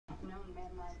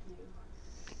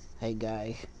Hey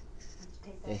guys,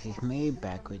 this is me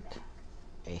back with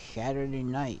a Saturday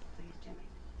night.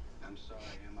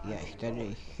 Yes, that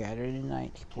is Saturday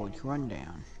night sports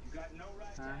rundown.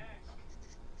 Huh?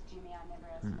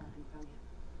 Hmm.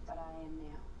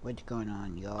 What's going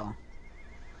on, y'all?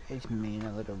 It's me in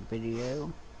a little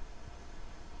video.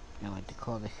 I like to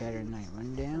call the Saturday night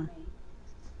rundown.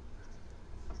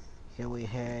 So we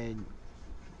had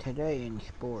today in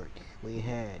sports, we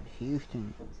had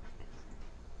Houston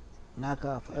knock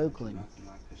off Oakland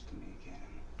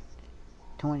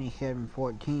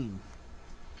 27-14.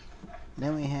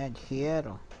 Then we had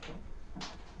Seattle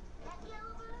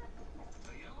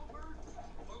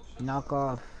knock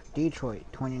off Detroit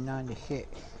 29-6.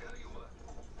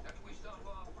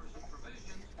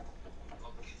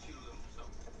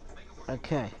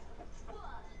 Okay,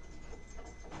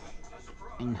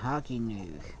 in hockey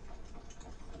news,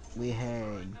 we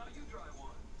had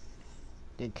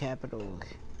the Capitals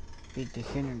beat the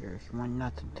Senators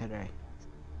 1-0 today.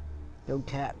 Go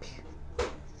Caps.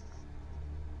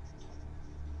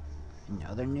 In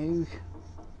other news,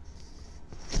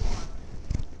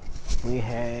 we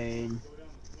had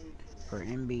for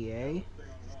NBA,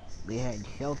 we had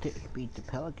Celtics beat the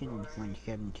Pelicans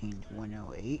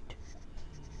 117-108.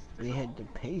 We had the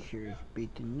Pacers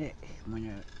beat the Knicks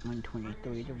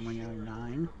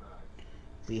 123-109.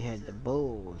 We had the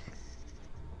Bulls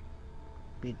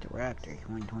beat the Raptors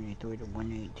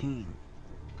 123-118.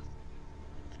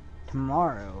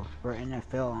 Tomorrow for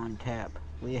NFL on tap,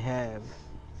 we have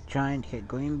Giants at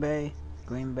Green Bay.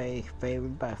 Green Bay is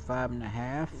favored by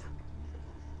 5.5.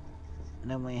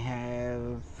 Then we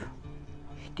have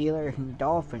Steelers and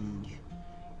Dolphins.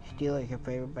 Steelers are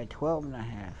favored by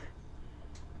 12.5.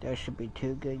 There should be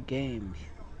two good games.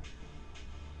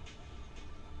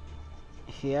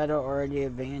 Seattle already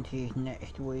advances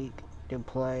next week to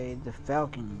play the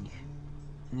Falcons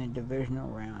in the divisional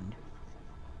round.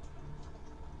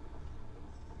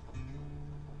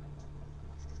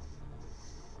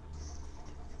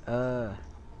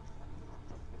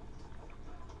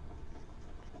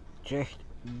 Just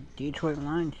Detroit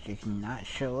Lions did not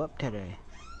show up today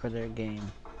for their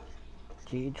game.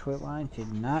 Detroit Lions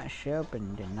did not show up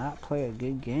and did not play a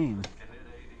good game.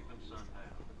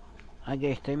 I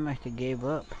guess they must have gave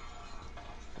up.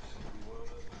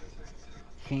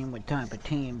 Seeing what type of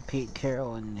team Pete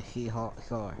Carroll and the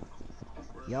Seahawks are.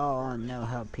 Y'all all know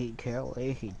how Pete Carroll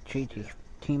is. He treats his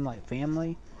team like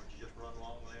family.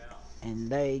 And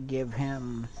they give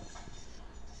him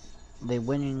the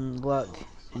winning luck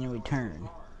in return.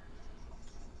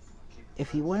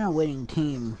 If you want a winning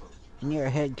team and you're a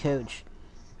head coach,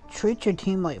 treat your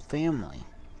team like family.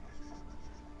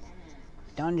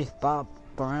 Don't just bop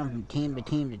around from team to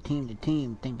team to team to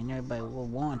team thinking everybody will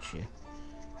want you.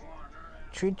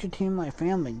 Treat your team like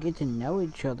family. Get to know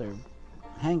each other.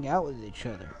 Hang out with each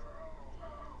other.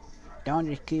 Don't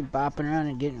just keep bopping around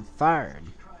and getting fired.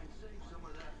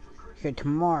 So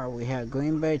tomorrow we have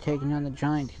Green Bay taking on the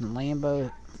Giants in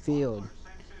Lambeau Field.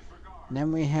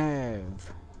 Then we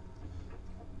have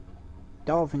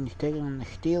Dolphins taking on the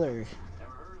Steelers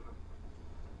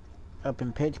up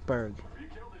in Pittsburgh.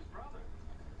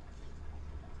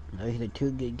 Those are the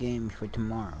two good games for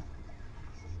tomorrow.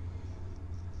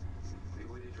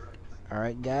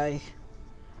 Alright guys,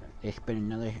 it's been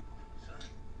another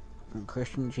from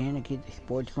Christian Janicki, the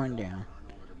Sports Rundown.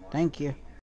 Thank you.